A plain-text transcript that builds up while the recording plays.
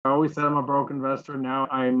always said I'm a broke investor. Now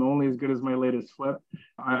I'm only as good as my latest flip.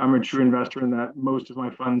 I'm a true investor in that most of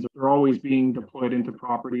my funds are always being deployed into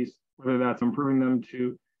properties, whether that's improving them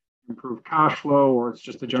to improve cash flow or it's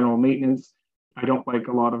just a general maintenance. I don't like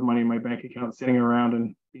a lot of money in my bank account sitting around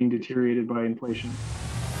and being deteriorated by inflation.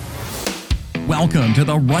 Welcome to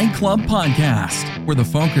the Right Club Podcast, where the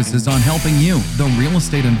focus is on helping you, the real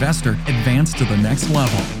estate investor, advance to the next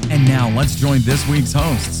level. And now let's join this week's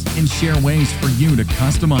hosts and share ways for you to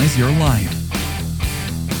customize your life.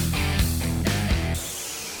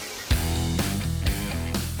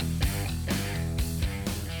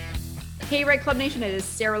 Hey, Right Club Nation, it is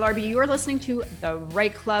Sarah Larby. You are listening to the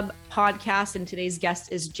Right Club Podcast, and today's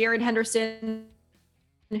guest is Jared Henderson,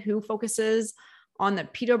 who focuses on the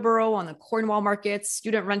Peterborough, on the Cornwall markets,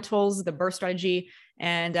 student rentals, the BRRRR strategy.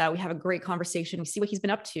 And we have a great conversation. We see what he's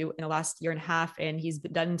been up to in the last year and a half, and he's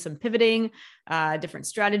done some pivoting, different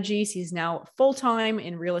strategies. He's now full-time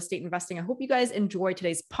in real estate investing. I hope you guys enjoy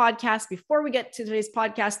today's podcast. Before we get to today's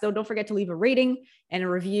podcast, though, don't forget to leave a rating and a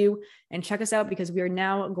review and check us out because we are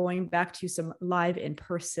now going back to some live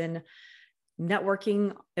in-person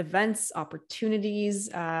networking events, opportunities.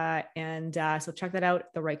 So check that out,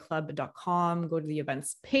 therightclub.com, go to the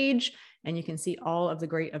events page, and you can see all of the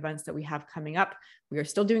great events that we have coming up. We are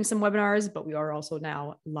still doing some webinars, but we are also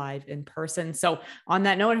now live in person. So on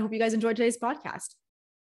that note, I hope you guys enjoyed today's podcast.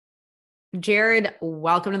 Jared,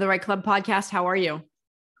 welcome to the Right Club Podcast. How are you?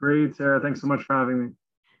 Great, Sarah. Thanks so much for having me.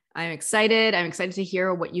 I'm excited. I'm excited to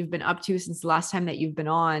hear what you've been up to since the last time that you've been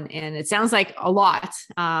on. And it sounds like a lot.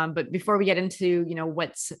 But before we get into,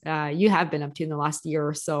 what you have been up to in the last year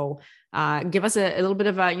or so, give us a little bit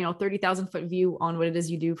of a, 30,000 foot view on what it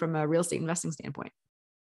is you do from a real estate investing standpoint.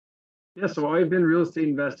 Yeah, so I've been real estate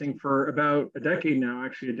investing for about a decade now,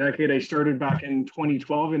 actually a decade. I started back in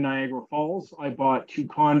 2012 in Niagara Falls. I bought 2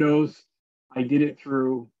 condos. I did it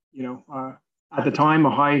through, at the time,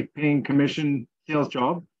 a high paying commission sales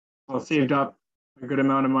job. I saved up a good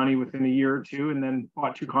amount of money within a year or two and then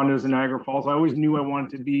bought 2 condos in Niagara Falls. I always knew I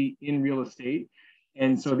wanted to be in real estate.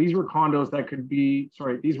 And so these were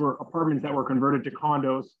these were apartments that were converted to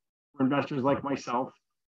condos for investors like myself.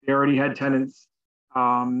 They already had tenants.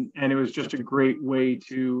 And it was just a great way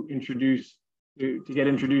to get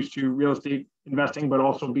introduced to real estate investing, but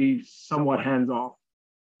also be somewhat hands-off.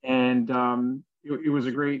 And it was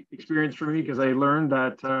a great experience for me because I learned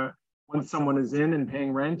that once someone is in and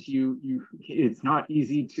paying rent, it's not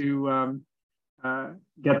easy to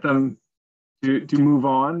get them to move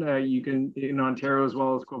on. You can, in Ontario as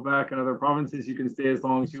well as Quebec and other provinces, you can stay as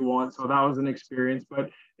long as you want. So that was an experience. But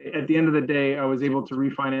at the end of the day, I was able to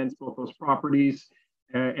refinance both those properties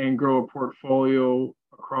and grow a portfolio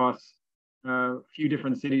across a few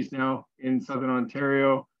different cities now in Southern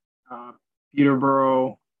Ontario,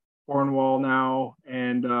 Peterborough, Cornwall now,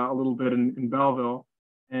 and a little bit in Belleville.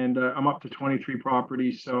 And I'm up to 23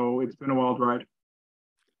 properties. So it's been a wild ride.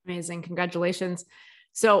 Amazing. Congratulations.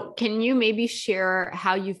 So can you maybe share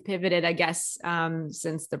how you've pivoted, I guess,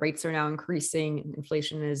 since the rates are now increasing,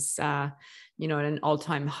 inflation is, at an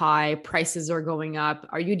all-time high, prices are going up.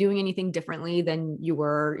 Are you doing anything differently than you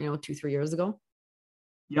were, 2-3 years ago?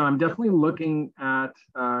 Yeah, I'm definitely looking at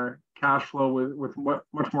cash flow with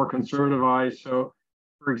much more conservative eyes. So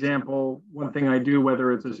for example, one thing I do,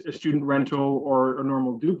 whether it's a student rental or a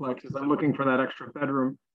normal duplex, is I'm looking for that extra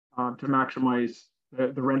bedroom to maximize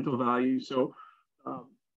the rental value. So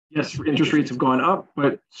yes, interest rates have gone up,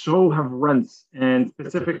 but so have rents. And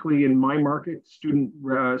specifically in my market, student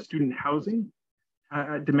housing,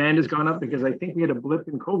 demand has gone up because I think we had a blip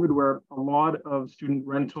in COVID where a lot of student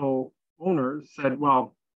rental owners said,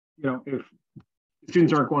 well, if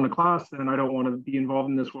students aren't going to class, then I don't want to be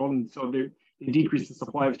involved in this world. And so they decrease the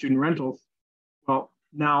supply of student rentals. Well,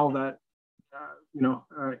 now that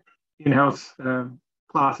in-house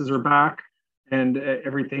classes are back and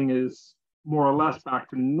everything is more or less back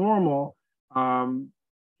to normal,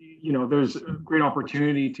 there's a great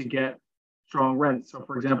opportunity to get strong rents. So,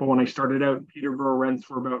 for example, when I started out, Peterborough rents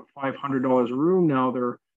were about $500 a room. Now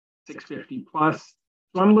they're $650 plus.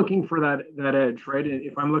 So I'm looking for that edge, right?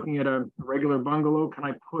 If I'm looking at a regular bungalow, can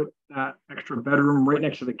I put that extra bedroom right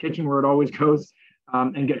next to the kitchen where it always goes,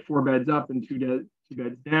 and get 4 beds up and 2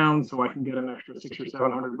 beds down, so I can get an extra $600 or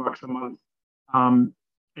 $700 a month?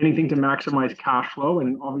 Anything to maximize cash flow,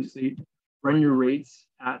 and obviously run your rates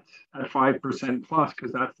at 5% plus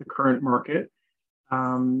because that's the current market.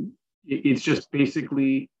 It's just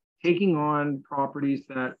basically taking on properties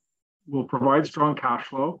that will provide strong cash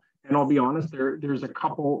flow. And I'll be honest, there's a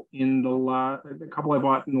couple I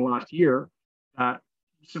bought in the last year that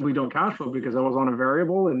simply don't cash flow because I was on a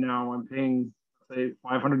variable and now I'm paying, say,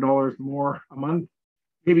 $500 more a month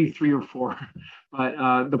maybe 3 or 4.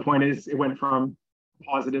 But the point is, it went from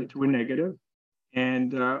positive to a negative.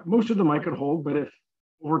 And most of them I could hold, but if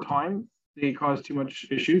over time they cause too much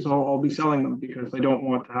issues, I'll be selling them because I don't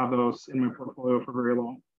want to have those in my portfolio for very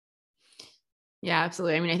long. Yeah,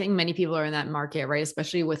 absolutely. I mean, I think many people are in that market, right?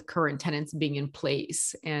 Especially with current tenants being in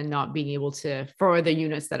place and not being able to, for the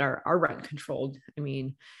units that are rent controlled. I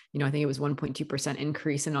mean, I think it was 1.2%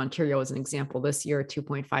 increase in Ontario as an example this year,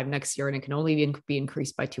 2.5 next year, and it can only be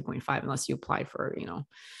increased by 2.5 unless you apply for,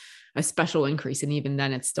 a special increase. And even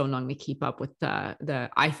then it's still not going to keep up with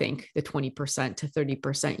I think the 20% to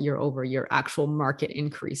 30% year over year actual market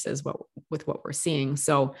increases with what we're seeing.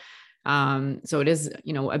 So it is,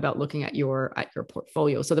 about looking at your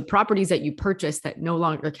portfolio. So the properties that you purchased that no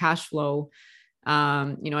longer cash flow,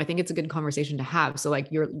 I think it's a good conversation to have. So like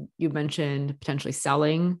you mentioned potentially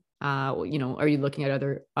selling, are you looking at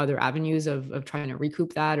other avenues of trying to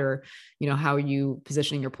recoup that, or, how are you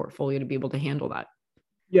positioning your portfolio to be able to handle that?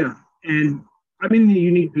 Yeah. And I'm in the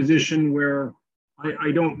unique position where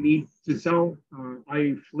I don't need to sell.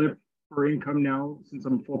 I flip for income now since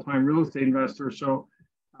I'm a full-time real estate investor. So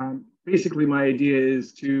basically my idea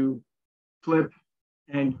is to flip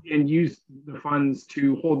and use the funds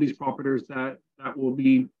to hold these properties that will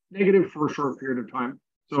be negative for a short period of time.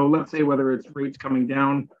 So let's say whether it's rates coming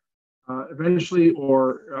down eventually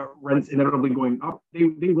or rents inevitably going up,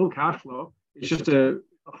 they will cash flow. It's just a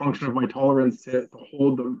function of my tolerance to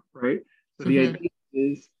hold them, right? So the idea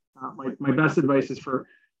is, my best advice is for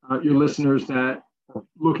your listeners that are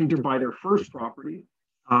looking to buy their first property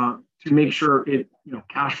to make sure it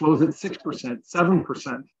cash flows at 6%,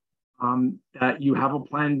 7%, that you have a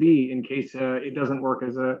plan B in case it doesn't work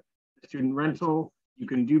as a student rental. You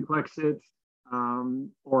can duplex it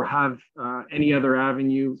or have any other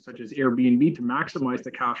avenue such as Airbnb to maximize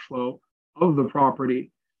the cash flow of the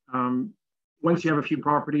property. Once you have a few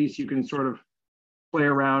properties, you can sort of play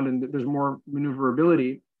around and there's more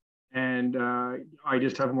maneuverability, and I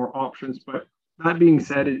just have more options. But that being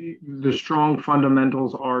said, the strong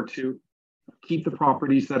fundamentals are to keep the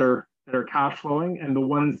properties that are cash flowing, and the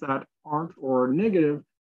ones that aren't or are negative,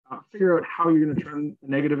 figure out how you're going to turn the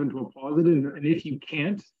negative into a positive. And if you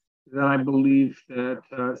can't, then I believe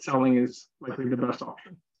that selling is likely the best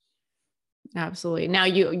option. Absolutely. Now,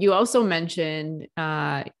 you also mentioned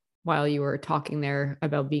while you were talking there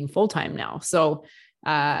about being full-time now. So,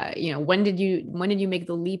 when did you make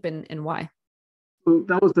the leap and why? So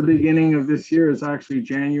that was the beginning of this year. It's actually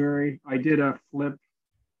January. I did a flip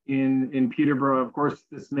in Peterborough. Of course,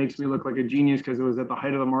 this makes me look like a genius because it was at the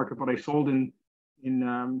height of the market, but I sold in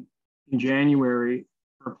January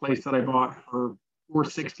for a place that I bought for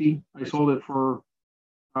 $460. I sold it for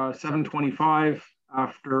 $725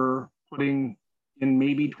 after putting in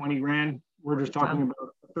maybe 20 grand. We're just talking about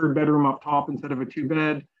a third bedroom up top instead of a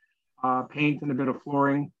 2-bed, paint and a bit of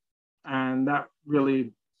flooring. And that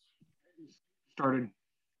really started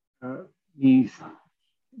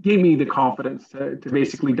gave me the confidence to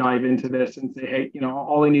basically dive into this and say, hey,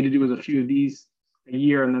 all I need to do is a few of these a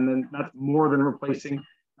year, and then that's more than replacing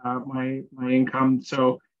my income.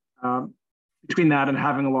 So between that and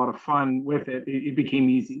having a lot of fun with it, it became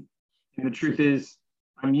easy. And the truth is,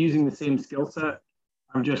 I'm using the same skill set.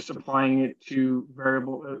 I'm just applying it to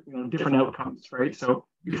variable, different outcomes, right? So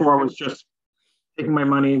before I was just taking my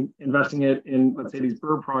money, investing it in, let's say, these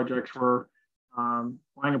BRRRR projects where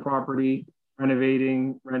buying a property,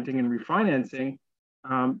 renovating, renting, and refinancing.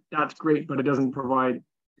 That's great, but it doesn't provide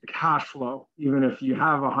the cash flow. Even if you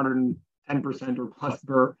have 110% or plus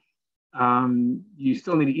BRRRR, you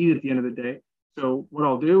still need to eat at the end of the day. So what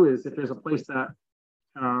I'll do is, if there's a place that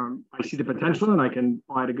I see the potential and I can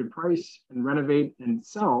buy at a good price and renovate and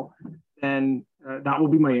sell, then that will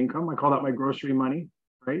be my income. I call that my grocery money,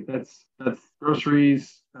 right? That's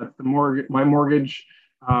groceries, that's my mortgage,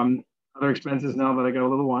 other expenses now that I got a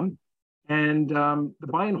little one. And the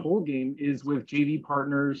buy and hold game is with JV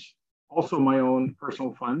partners, also my own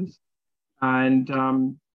personal funds. And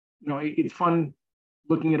it's fun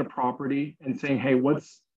looking at a property and saying, hey,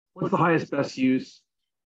 what's the highest best use?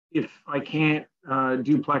 If I can't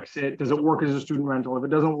duplex it, does it work as a student rental? If it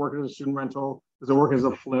doesn't work as a student rental, does it work as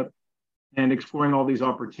a flip? And exploring all these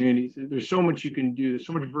opportunities. There's so much you can do. There's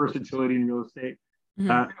so much versatility in real estate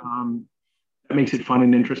that makes it fun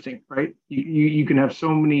and interesting, right? You can have so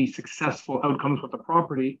many successful outcomes with the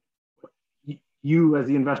property. You as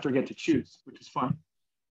the investor get to choose, which is fun.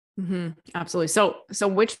 Absolutely. So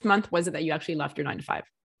which month was it that you actually left your 9-to-5?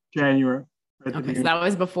 January. Okay, so that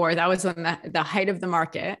was before. That was on the height of the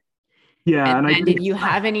market. Yeah. And did you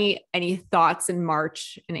have any thoughts in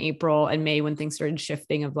March and April and May when things started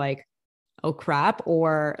shifting of like, oh crap,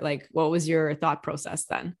 or like, what was your thought process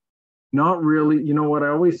then? Not really. You know what I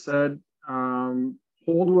always said,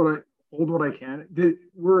 hold what I can.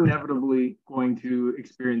 We're inevitably going to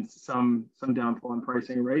experience some downfall in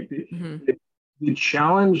pricing, right? Mm-hmm. The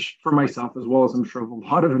challenge for myself, as well as I'm sure of a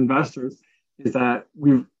lot of investors, is that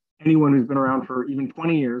anyone who's been around for even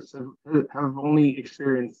 20 years have only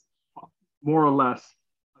experienced more or less,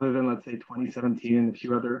 other than let's say 2017 and a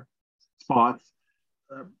few other spots,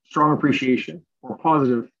 strong appreciation or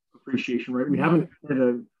positive appreciation, right? We haven't had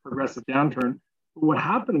a progressive downturn. But what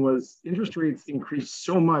happened was interest rates increased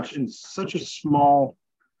so much in such a small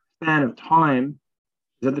span of time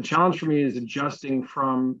that the challenge for me is adjusting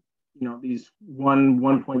from these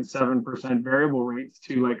 1.7% variable rates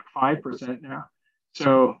to like 5% now.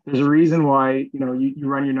 So there's a reason why you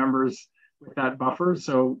run your numbers with that buffer,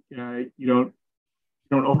 so you don't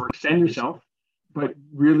overextend yourself. But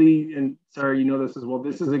really, and Sarah, you know this as well,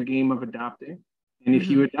 this is a game of adapting. And if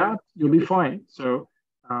you adapt, you'll be fine. So,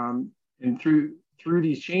 and through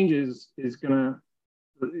these changes are going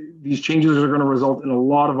to result in a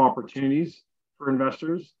lot of opportunities for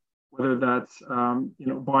investors, whether that's,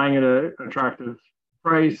 buying at an attractive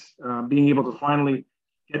price, being able to finally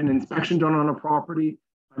get an inspection done on a property.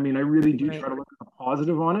 I mean, I really do try to look at the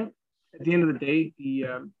positive on it. At the end of the day, the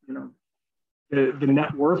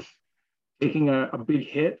net worth taking a big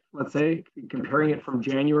hit, let's say, comparing it from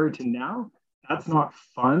January to now, that's not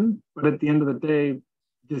fun. But at the end of the day,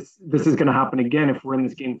 this is going to happen again if we're in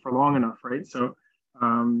this game for long enough, right? So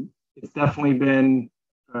it's definitely been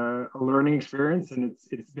a learning experience, and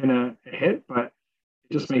it's been a hit, but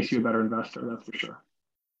it just makes you a better investor, that's for sure.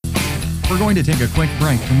 We're going to take a quick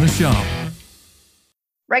break from the show.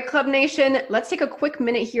 Right Club Nation, let's take a quick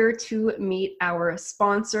minute here to meet our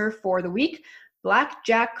sponsor for the week,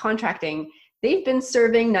 Blackjack Contracting. They've been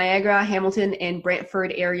serving Niagara, Hamilton, and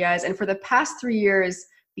Brantford areas, and for the past 3 years,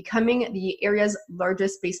 becoming the area's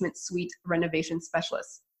largest basement suite renovation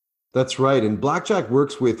specialist. That's right. And Blackjack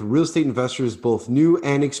works with real estate investors, both new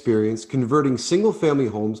and experienced, converting single-family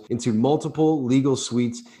homes into multiple legal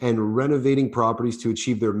suites and renovating properties to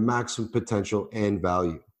achieve their maximum potential and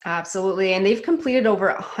value. Absolutely. And they've completed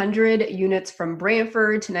over 100 units from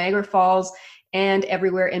Brantford to Niagara Falls and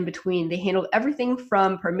everywhere in between. They handled everything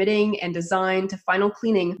from permitting and design to final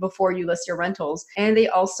cleaning before you list your rentals. And they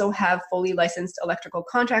also have fully licensed electrical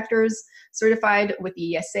contractors certified with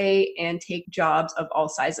the ESA and take jobs of all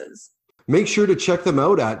sizes. Make sure to check them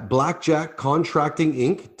out at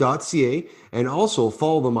blackjackcontractinginc.ca and also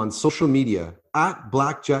follow them on social media at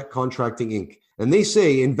Blackjack Contracting Inc. And they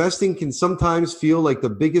say investing can sometimes feel like the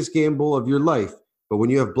biggest gamble of your life, but when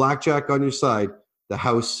you have Blackjack on your side, the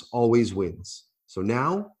house always wins. So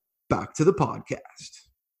now, back to the podcast.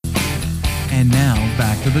 And now,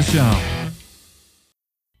 back to the show.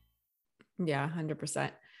 Yeah,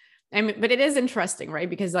 100%. I mean, but it is interesting, right?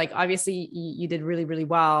 Because like, obviously you did really, really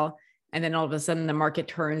well. And then all of a sudden the market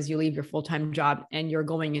turns, you leave your full-time job and you're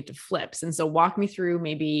going into flips. And so walk me through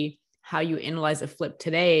maybe how you analyze a flip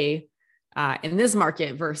today in this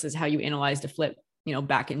market versus how you analyzed a flip,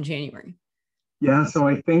 back in January. Yeah, so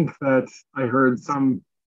I think that I heard some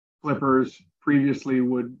flippers previously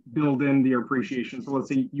would build in the appreciation. So let's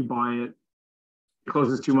say you buy it, it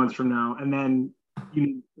closes 2 months from now, and then you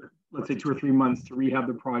need, let's say, 2 or 3 months to rehab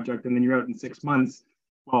the project, and then you're out in 6 months.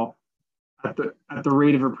 Well, at the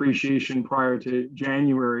rate of appreciation prior to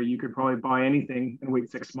January, you could probably buy anything and wait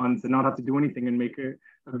 6 months and not have to do anything and make a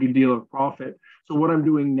good deal of profit. So what I'm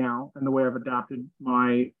doing now, and the way I've adapted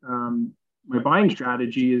my my buying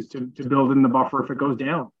strategy, is to build in the buffer if it goes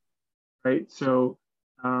down, right? So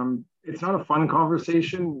it's not a fun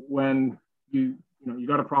conversation when you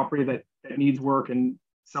got a property that needs work and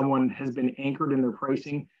someone has been anchored in their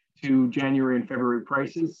pricing to January and February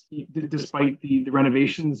prices, despite the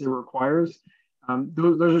renovations it requires.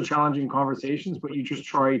 Those are challenging conversations, but you just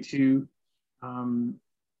try to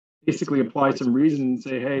basically apply some reason and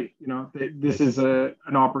say, hey, this is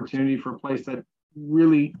an opportunity for a place that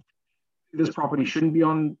really, this property shouldn't be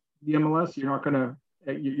on the MLS. You're going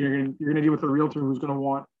to deal with a realtor who's going to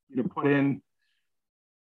want you to put in,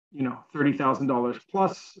 $30,000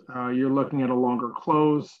 plus. You're looking at a longer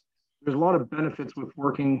close. There's a lot of benefits with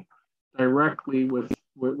working directly with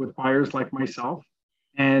buyers like myself.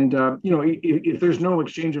 And, if there's no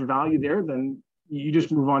exchange of value there, then you just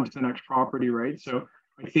move on to the next property, right? So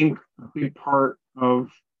I think a big part of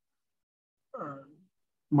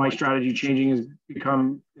my strategy changing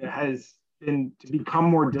has been to become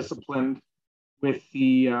more disciplined with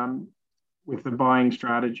the buying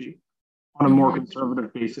strategy on a more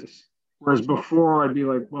conservative basis. Whereas before I'd be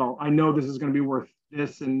like, well, I know this is going to be worth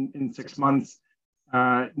this in 6 months.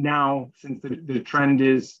 Now, since the trend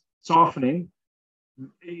is softening,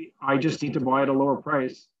 I just need to buy at a lower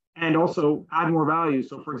price and also add more value.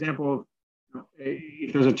 So, for example,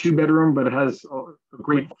 if there's a 2-bedroom, but it has a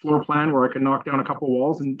great floor plan where I can knock down a couple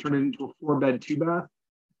walls and turn it into a 4-bed, 2-bath,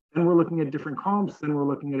 then we're looking at different comps, then we're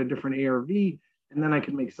looking at a different ARV, and then I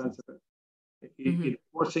can make sense of it. It's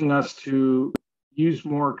forcing us to use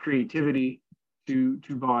more creativity to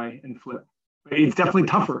buy and flip. It's definitely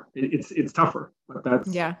tougher. It's tougher, but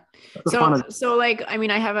that's So like, I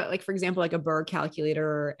mean, I have like, for example, like a Burr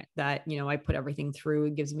calculator that, I put everything through.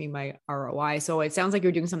 It gives me my ROI. So it sounds like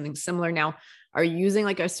you're doing something similar now. Are you using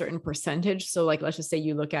like a certain percentage? So like, let's just say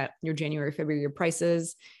you look at your January, February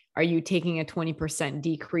prices. Are you taking a 20%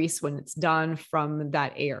 decrease when it's done from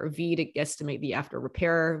that ARV to estimate the after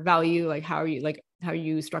repair value? Like, how are you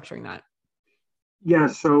structuring that? Yeah.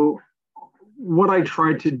 So what I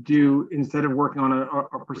try to do instead of working on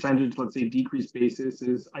a percentage, let's say decrease basis,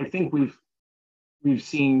 is I think we've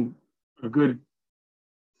seen a good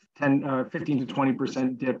 15 to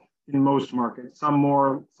 20% dip in most markets, some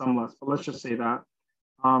more, some less, but let's just say that.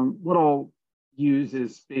 What I'll use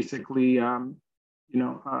is basically, call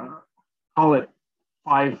it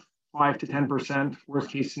 5 to 10%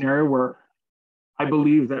 worst case scenario, where I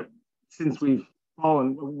believe that since we've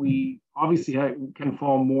fallen, we obviously can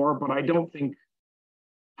fall more, but I don't think,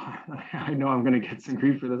 I know I'm going to get some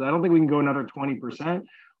grief for this. I don't think we can go another 20%,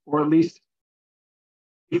 or at least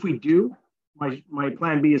if we do, my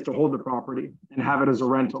plan B is to hold the property and have it as a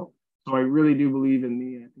rental. So I really do believe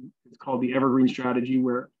in it's called the evergreen strategy,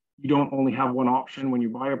 where you don't only have one option when you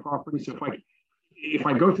buy a property. So if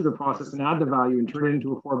I go through the process and add the value and turn it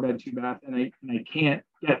into a 4-bed, 2-bath, and I can't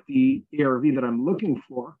get the ARV that I'm looking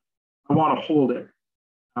for, I want to hold it.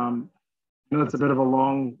 I know it's a bit of a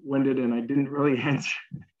long-winded answer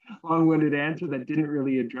that didn't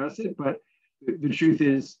really address it, but the truth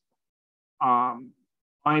is, I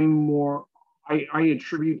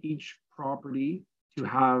attribute each property to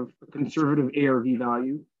have a conservative ARV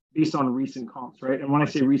value based on recent comps, right? And when I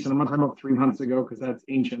say recent, I'm not talking about 3 months ago, because that's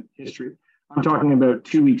ancient history. I'm talking about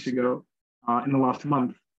 2 weeks ago, in the last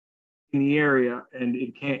month in the area, and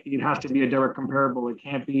it has to be a direct comparable. It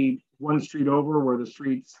can't be one street over where the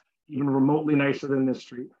street's even remotely nicer than this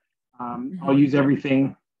street. I'll use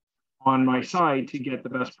everything on my side to get the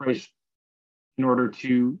best price in order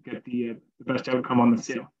to get the best outcome on the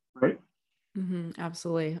sale, right?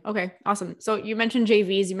 Absolutely. Okay, awesome. So you mentioned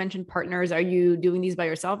JVs, you mentioned partners. Are you doing these by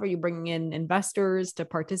yourself? Are you bringing in investors to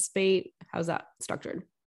participate? How's that structured?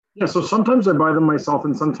 Yeah, so sometimes I buy them myself,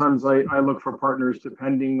 and sometimes I look for partners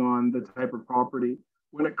depending on the type of property.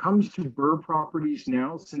 When it comes to Burr properties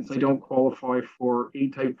now, since I don't qualify for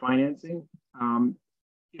A-type financing,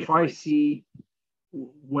 if I see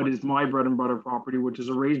what is my bread and butter property, which is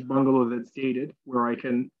a raised bungalow that's dated, where I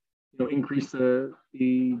can increase the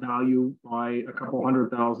value by a couple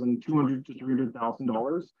 $100,000, $200,000 to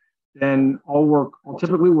 $300,000, then I'll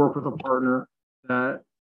typically work with a partner that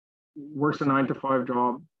works a 9-to-5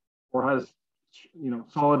 job or has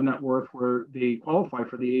solid net worth where they qualify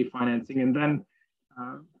for the A financing, and then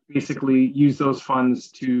basically use those funds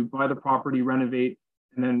to buy the property, renovate,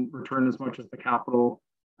 and then return as much of the capital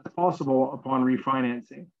as possible upon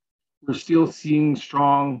refinancing. We're still seeing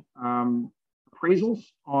strong appraisals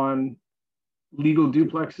on legal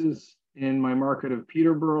duplexes in my market of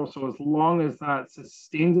Peterborough. So as long as that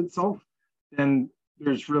sustains itself, then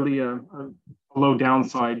there's really a low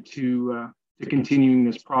downside to continuing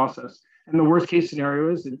this process. And the worst case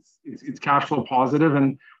scenario is it's cash flow positive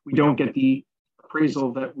and we don't get the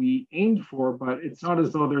appraisal that we aimed for, but it's not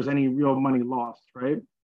as though there's any real money lost, right?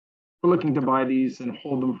 We're looking to buy these and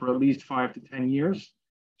hold them for at least 5 to 10 years.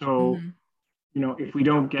 So, if we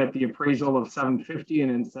don't get the appraisal of 750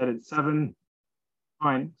 and instead it's 7,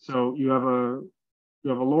 fine. So you have a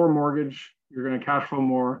lower mortgage, you're going to cash flow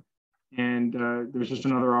more, and there's just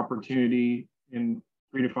another opportunity in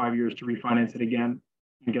 3 to 5 years to refinance it again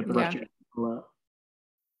and get the rest of it.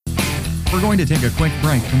 We're going to take a quick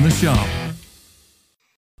break from the show.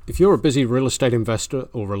 If you're a busy real estate investor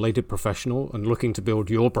or related professional and looking to build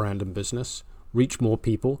your brand and business, reach more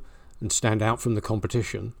people, and stand out from the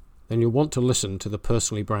competition, then you'll want to listen to the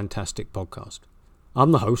Personally Brandtastic podcast.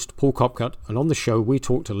 I'm the host, Paul Kopcut, and on the show we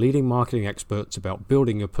talk to leading marketing experts about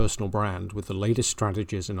building your personal brand with the latest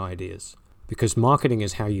strategies and ideas. Because marketing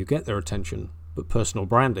is how you get their attention, but personal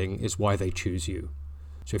branding is why they choose you.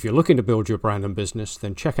 So if you're looking to build your brand and business,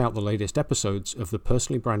 then check out the latest episodes of the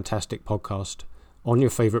Personally Brandtastic podcast on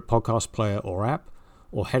your favorite podcast player or app,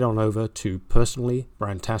 or head on over to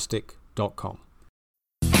personallybrandtastic.com.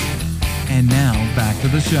 And now back to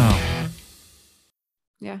the show.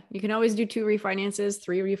 Yeah. You can always do 2 refinances,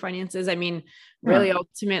 3 refinances. I mean, really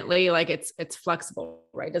ultimately, like it's flexible,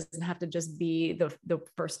 right? It doesn't have to just be the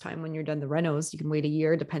first time when you're done the renos. You can wait a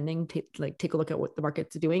year depending, take a look at what the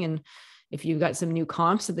market's doing. And if you've got some new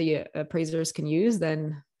comps that the appraisers can use,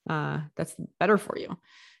 then that's better for you.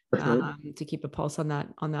 To keep a pulse on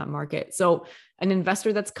that market. So an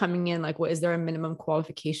investor that's coming in, like, what is there a minimum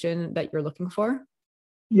qualification that you're looking for?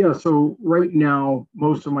 Yeah, so right now,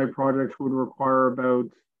 most of my projects would require about,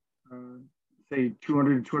 say,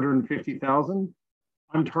 200 to 250,000.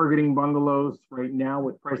 I'm targeting bungalows right now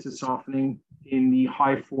with prices softening in the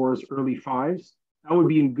high 4s, early 5s. That would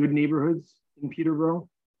be in good neighborhoods in Peterborough.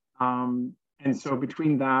 And so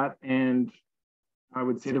between that and I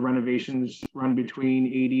would say the renovations run between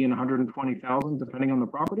 80 and 120,000, depending on the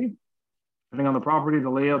property. Depending on the property, the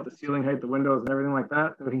layout, the ceiling height, the windows, and everything like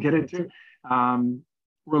that we can get into.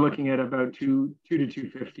 We're looking at about 2 to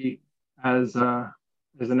 250 as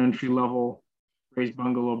an entry level raised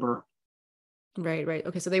bungalow burr. Right.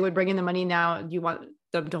 Okay, so they would bring in the money now. Do you want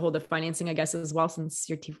them to hold the financing, I guess, as well, since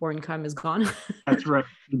your T4 income is gone? That's right.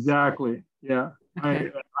 Exactly. Yeah.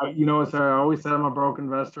 Okay. So I always said I'm a broke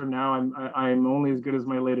investor. Now I'm only as good as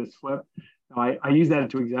my latest flip. I use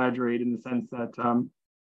that to exaggerate in the sense that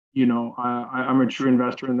I'm a true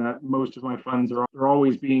investor in that most of my funds are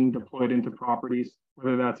always being deployed into properties,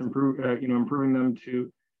 whether that's improving them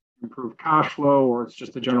to improve cash flow or it's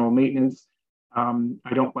just a general maintenance.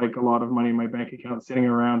 I don't like a lot of money in my bank account sitting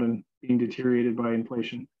around and being deteriorated by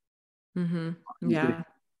inflation. Mm-hmm. Yeah.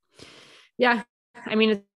 Yeah. I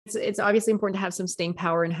mean, it's obviously important to have some staying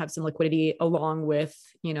power and have some liquidity along with,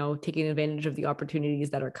 taking advantage of the opportunities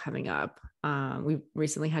that are coming up. We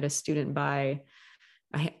recently had a student buy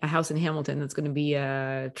a house in Hamilton that's going to be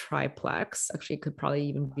a triplex. Actually, it could probably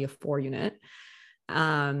even be a 4-unit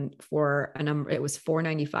for a number. It was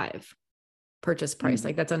 $495 purchase price.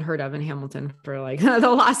 Like that's unheard of in Hamilton for like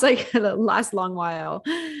the last long while.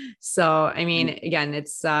 So, I mean, again,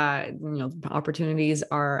 it's, opportunities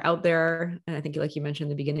are out there. And I think like you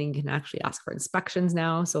mentioned in the beginning, you can actually ask for inspections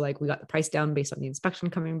now. So like we got the price down based on the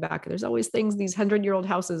inspection coming back. There's always things, these 100-year-old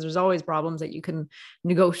houses, there's always problems that you can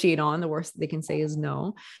negotiate on. The worst they can say is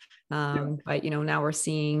no. But now we're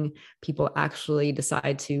seeing people actually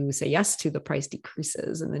decide to say yes to the price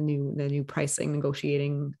decreases and the new pricing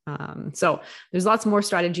negotiating. So there's lots more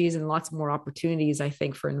strategies and lots more opportunities, I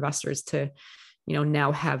think, for investors to,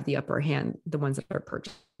 now have the upper hand, the ones that are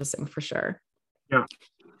purchasing for sure. Yeah.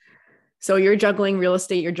 So you're juggling real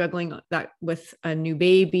estate, you're juggling that with a new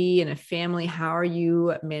baby and a family. How are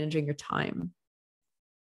you managing your time?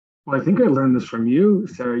 Well, I think I learned this from you,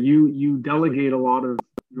 Sarah. You delegate a lot of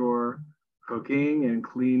your cooking and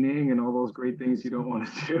cleaning and all those great things you don't want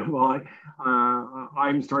to do. Well,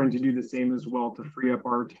 I'm starting to do the same as well to free up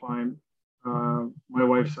our time. My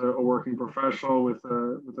wife's a working professional with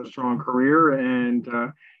a strong career, and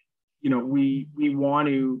we want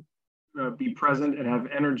to be present and have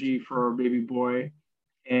energy for our baby boy.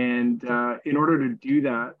 And in order to do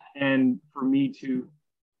that, and for me to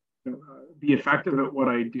be effective at what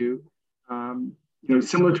I do,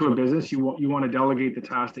 similar to a business, you want to delegate the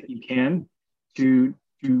tasks that you can to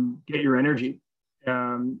get your energy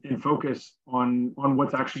and focus on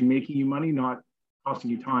what's actually making you money, not costing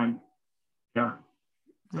you time. Yeah.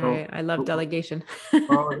 So, right. I love delegation.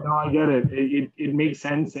 Oh, no, I get it. It makes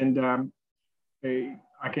sense. And I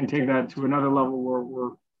can take that to another level where we're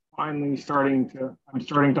finally I'm starting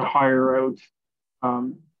to hire out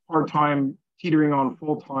part-time, teetering on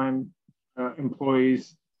full-time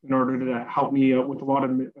employees in order to help me out with a lot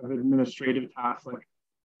of administrative tasks. Like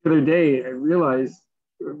the other day, I realized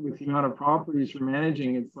with the amount of properties we're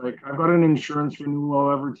managing, it's like I've got an insurance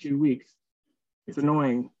renewal every 2 weeks. It's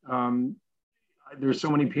annoying. There's so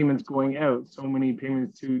many payments going out, so many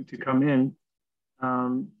payments to come in.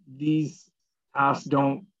 These tasks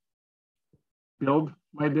don't build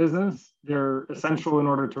my business. They're essential in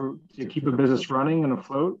order to keep a business running and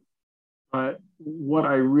afloat. But what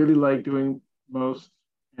I really like doing most,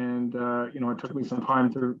 and it took me some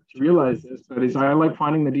time to realize this, but is I like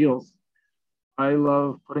finding the deals. I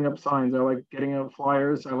love putting up signs. I like getting out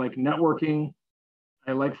flyers. I like networking.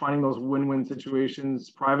 I like finding those win-win situations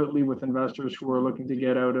privately with investors who are looking to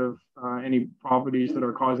get out of any properties that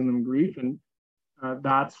are causing them grief. And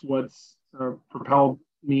that's what's propelled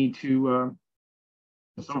me to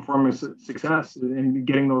some form of success in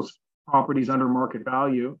getting those properties under market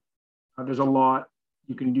value. There's a lot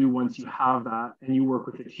you can do once you have that and you work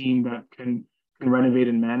with a team that can renovate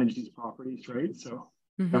and manage these properties, right? So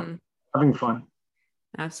having fun.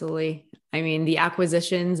 Absolutely. I mean, the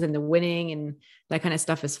acquisitions and the winning and that kind of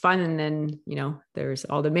stuff is fun. And then, there's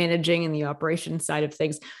all the managing and the operations side of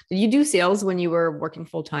things. Did you do sales when you were working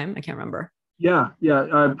full time? I can't remember. Yeah.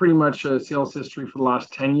 Pretty much sales history for the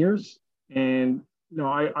last 10 years. And,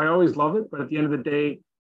 I always love it. But at the end of the day,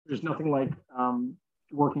 there's nothing like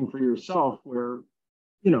working for yourself where,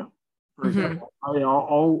 for example,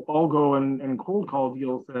 I'll go and cold call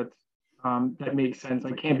deals that make sense.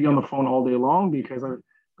 I can't be on the phone all day long because I've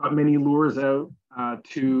got many lures out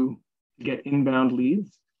to get inbound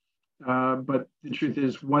leads. But the truth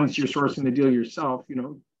is, once you're sourcing the deal yourself,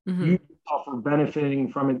 you are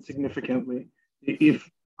benefiting from it significantly. If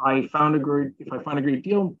I find a great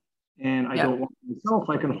deal and I don't want it myself,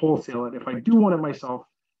 I can wholesale it. If I do want it myself,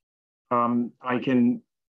 I can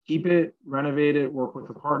keep it, renovate it, work with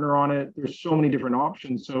a partner on it. There's so many different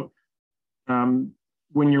options. So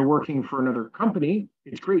when you're working for another company,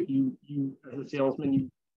 it's great. You as a salesman, you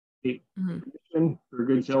make commission. You're a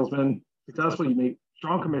good salesman, successful. You make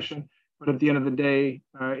strong commission. But at the end of the day,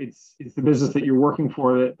 it's the business that you're working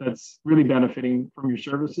for that's really benefiting from your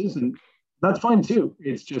services, and that's fine too.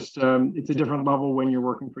 It's just it's a different level when you're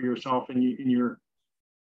working for yourself and you're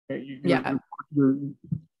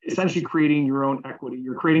essentially creating your own equity.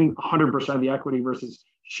 You're creating 100% of the equity versus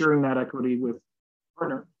sharing that equity with a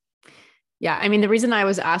partner. Yeah. I mean, the reason I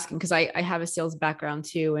was asking, because I have a sales background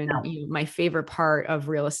too. And my favorite part of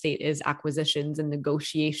real estate is acquisitions and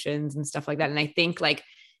negotiations and stuff like that. And I think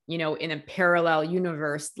in a parallel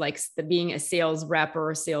universe, like being a sales rep or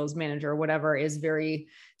a sales manager or whatever is very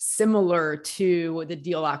similar to the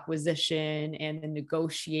deal acquisition and the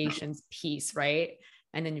negotiations piece, right?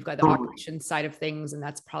 And then you've got the operations side of things, and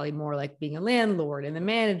that's probably more like being a landlord and the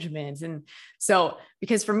management. And so,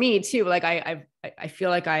 because for me too, like I feel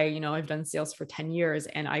like I've done sales for 10 years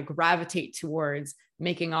and I gravitate towards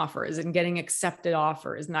making offers and getting accepted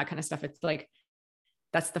offers and that kind of stuff. It's like,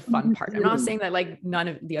 that's the fun part. I'm not saying that like none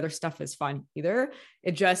of the other stuff is fun either.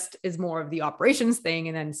 It just is more of the operations thing.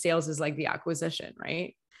 And then sales is like the acquisition,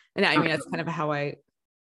 right? And I mean, that's kind of how I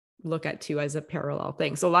look at too as a parallel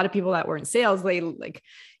thing. So a lot of people that were in sales, they like,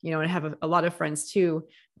 and I have a lot of friends too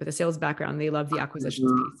with a sales background. They love the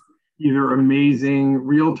acquisitions piece. Either amazing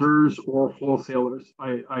realtors or wholesalers,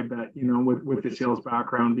 I bet, with the sales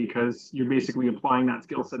background, because you're basically applying that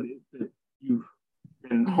skill set that you've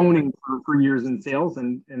been honing for years in sales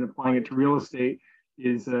and applying it to real estate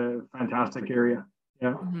is a fantastic area.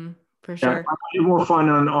 Yeah. For sure. Yeah, more fun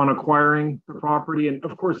on acquiring the property. And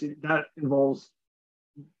of course that involves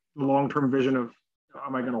the long-term vision of,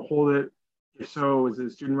 am I going to hold it? If so, is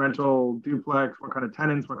it student rental, duplex? What kind of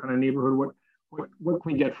tenants? What kind of neighborhood? What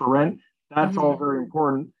can we get for rent? That's all very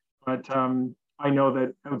important. But I know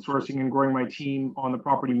that outsourcing and growing my team on the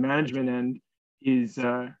property management end is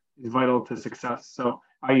vital to success. So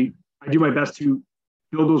I do my best to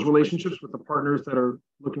build those relationships with the partners that are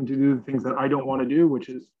looking to do the things that I don't want to do, which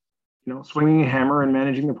is, swinging a hammer and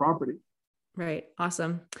managing the property. Right.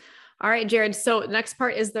 Awesome. All right, Jared. So next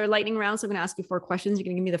part is their lightning round. So I'm going to ask you 4 questions. You're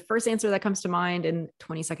going to give me the first answer that comes to mind in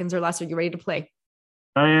 20 seconds or less. Are you ready to play?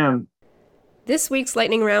 I am. This week's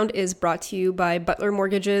lightning round is brought to you by Butler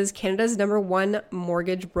Mortgages, Canada's #1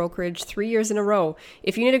 mortgage brokerage 3 years in a row.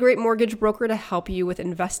 If you need a great mortgage broker to help you with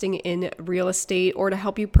investing in real estate or to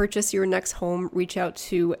help you purchase your next home, reach out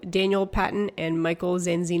to Daniel Patton and Michael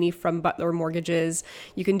Zanzini from Butler Mortgages.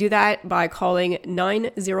 You can do that by calling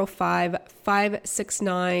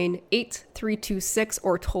 905-569-8326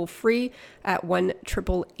 or toll free at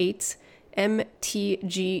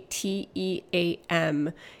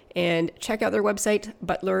 1-888-MTGTEAM. And check out their website,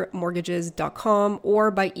 butlermortgages.com,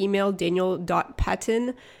 or by email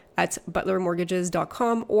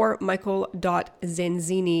daniel.patton@butlermortgages.com or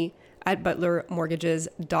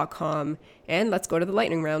michael.zanzini@butlermortgages.com. And let's go to the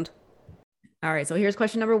lightning round. All right. So here's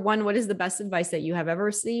question number 1. What is the best advice that you have ever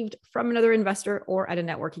received from another investor or at a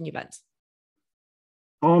networking event?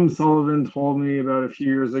 Tom Sullivan told me about a few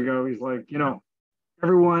years ago, he's like,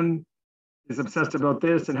 everyone is obsessed about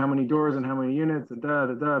this and how many doors and how many units, and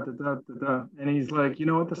he's like,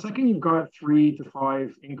 what, the second you've got 3 to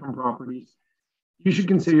 5 income properties, you should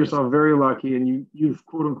consider yourself very lucky and you've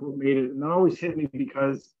quote unquote made it. And that always hit me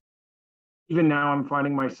because even now I'm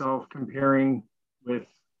finding myself comparing with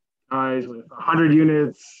guys with 100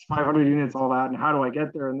 units, 500 units, all that, and how do I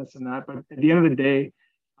get there and this and that. But at the end of the day,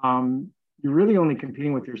 you're really only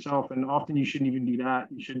competing with yourself, and often you shouldn't even do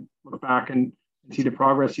that. You should look back and see the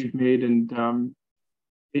progress you've made, and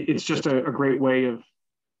it's just a great way of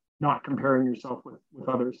not comparing yourself with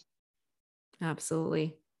others.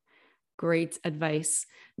 Absolutely. Great advice.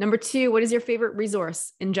 Number 2, what is your favorite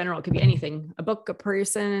resource in general? It could be anything, a book, a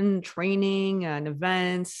person, training, an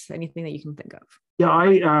event, anything that you can think of.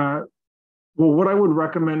 Yeah, well, what I would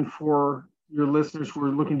recommend for your listeners who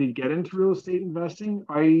are looking to get into real estate investing,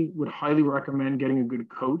 I would highly recommend getting a good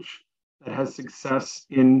coach that has success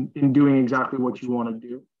in doing exactly what you want to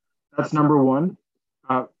do. That's number 1.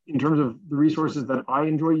 In terms of the resources that I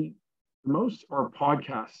enjoy the most are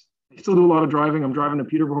podcasts. I still do a lot of driving. I'm driving to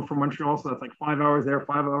Peterborough from Montreal, so that's like 5 hours there,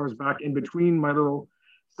 5 hours back in between my little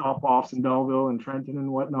stop-offs in Belleville and Trenton and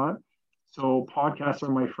whatnot. So podcasts are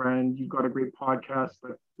my friend. You've got a great podcast,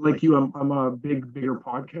 but like you, I'm a bigger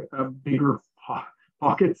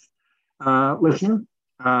pockets listener.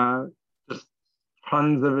 Just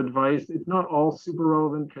tons of advice. It's not all super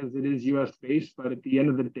relevant because it is US based, but at the end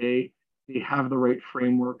of the day, they have the right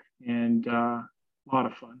framework and a lot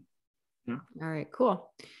of fun. Yeah. All right,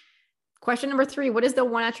 cool. Question number 3, what is the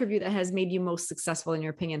one attribute that has made you most successful in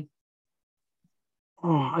your opinion?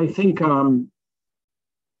 Oh, I think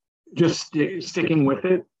just sticking with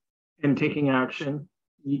it and taking action.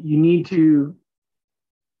 You need to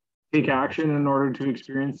take action in order to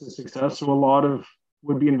experience the success. So a lot of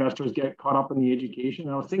would-be investors get caught up in the education.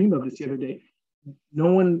 I was thinking about this the other day.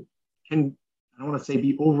 No one can, I don't want to say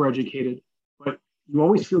be overeducated, but you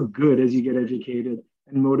always feel good as you get educated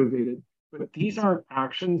and motivated. But these aren't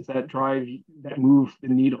actions that move the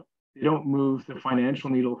needle. They don't move the financial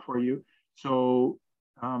needle for you. So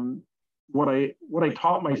what I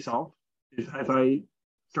taught myself is, as I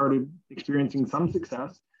started experiencing some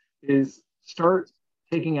success, is start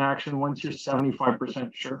taking action once you're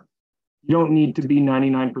 75% sure. You don't need to be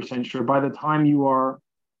 99% sure. By the time you are,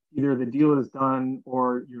 either the deal is done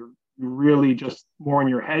or you're really just more in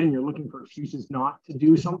your head and you're looking for excuses not to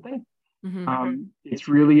do something. It's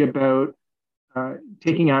really about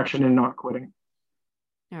taking action and not quitting.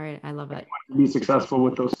 All right, I love it. To be successful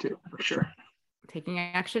with those two, for sure. Taking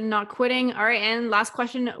action, not quitting. All right, and last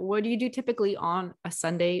question, what do you do typically on a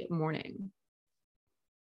Sunday morning?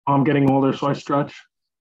 I'm getting older, so I stretch.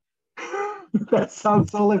 That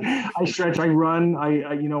sounds so lame. I stretch, I run.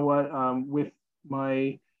 I you know what, with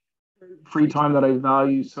my free time that I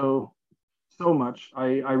value so much,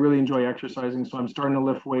 I really enjoy exercising. So I'm starting to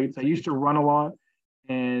lift weights. I used to run a lot,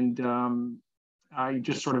 and I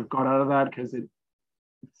just sort of got out of that because it's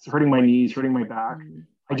hurting my knees, hurting my back.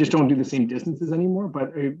 I just don't do the same distances anymore,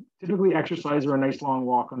 but I typically exercise or a nice long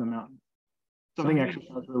walk on the mountain. Something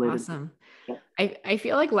exercise related. Awesome. Yeah. I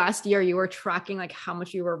feel like last year you were tracking like how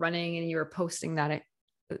much you were running and you were posting that.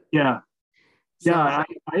 Yeah. So yeah.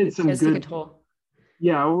 I had some good.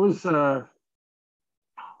 Yeah, I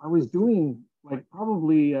was doing like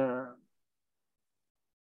probably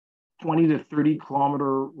 20 to 30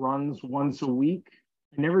 kilometer runs once a week.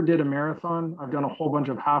 I never did a marathon. I've done a whole bunch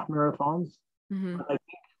of half marathons. I think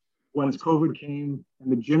once COVID came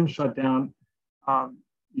and the gym shut down,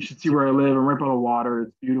 you should see where I live. I'm right by the water.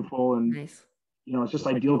 It's beautiful. And, nice. You know, it's just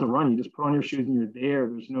ideal to run. You just put on your shoes and you're there.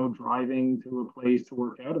 There's no driving to a place to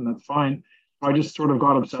work out, and that's fine. So I just sort of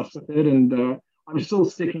got obsessed with it, and I'm still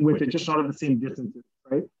sticking with it, just not at the same distances,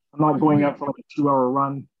 right? I'm not going out for like a 2-hour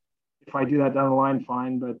run. If I do that down the line,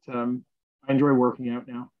 fine. But I enjoy working out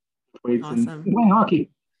now. Weights and playing hockey.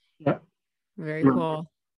 Yeah. Very cool.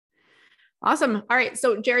 Awesome. All right.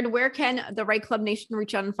 So Jared, where can the Right Club Nation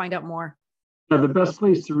reach out and find out more? The best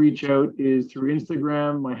place to reach out is through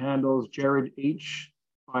Instagram. My handle is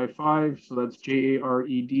JaredH55. So that's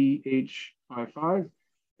JaredH55.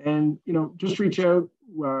 And, you know, just reach out,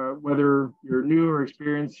 whether you're new or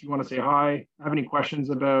experienced, you want to say hi, have any questions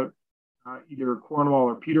about either Cornwall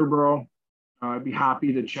or Peterborough, I'd be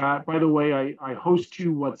happy to chat. By the way, I host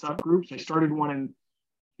 2 WhatsApp groups. I started one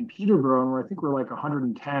in Peterborough, and I think we're like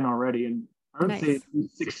 110 already. And I would say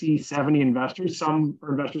 60, 70 investors. Some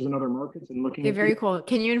are investors in other markets and looking. Okay, very cool.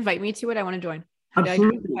 Can you invite me to it? I want to join.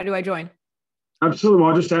 Absolutely. How do I join? Absolutely.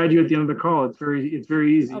 Well, I'll just add you at the end of the call. It's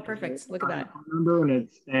very easy. Oh, perfect. Look at that. Number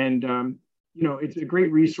and you know, it's a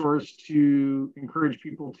great resource to encourage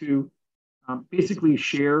people to basically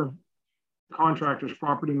share contractors,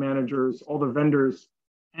 property managers, all the vendors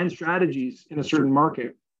and strategies in a certain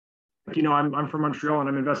market. Like, you know, I'm from Montreal and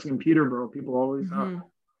I'm investing in Peterborough. People always ask,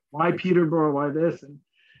 why Peterborough? Why this? And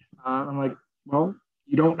I'm like, well,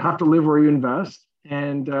 you don't have to live where you invest.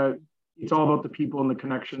 And it's all about the people and the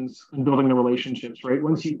connections and building the relationships, right?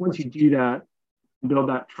 Once you do that, build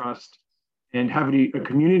that trust and have a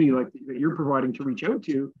community like that you're providing to reach out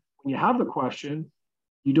to, when you have the question,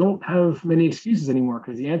 you don't have many excuses anymore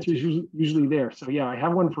because the answer is usually there. So yeah, I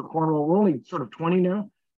have one for Cornwall. We're only sort of 20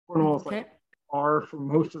 now. Cornwall is like R for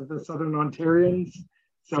most of the Southern Ontarians.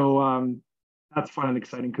 So that's fun and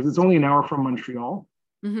exciting because it's only an hour from Montreal.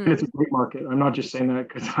 And it's a great market. I'm not just saying that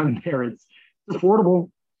because I'm there. It's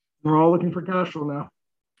affordable. We're all looking for cash flow now.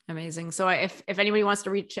 Amazing. So if anybody wants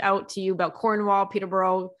to reach out to you about Cornwall,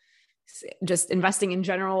 Peterborough, just investing in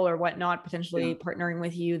general or whatnot, potentially partnering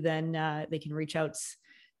with you, then they can reach out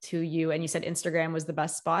to you. And you said Instagram was the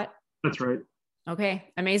best spot? That's right.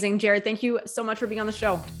 Okay. Amazing. Jared, thank you so much for being on the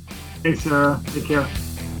show. Thanks, Sarah. Take care.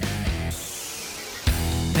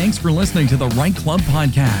 Thanks for listening to the Right Club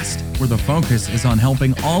podcast, where the focus is on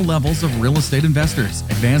helping all levels of real estate investors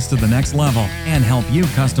advance to the next level and help you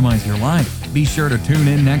customize your life. Be sure to tune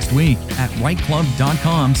in next week at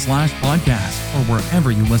rightclub.com/podcast or wherever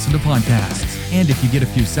you listen to podcasts. And if you get a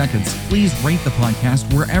few seconds, please rate the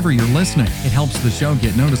podcast wherever you're listening. It helps the show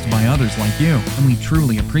get noticed by others like you, and we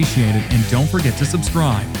truly appreciate it. And don't forget to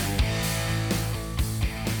subscribe.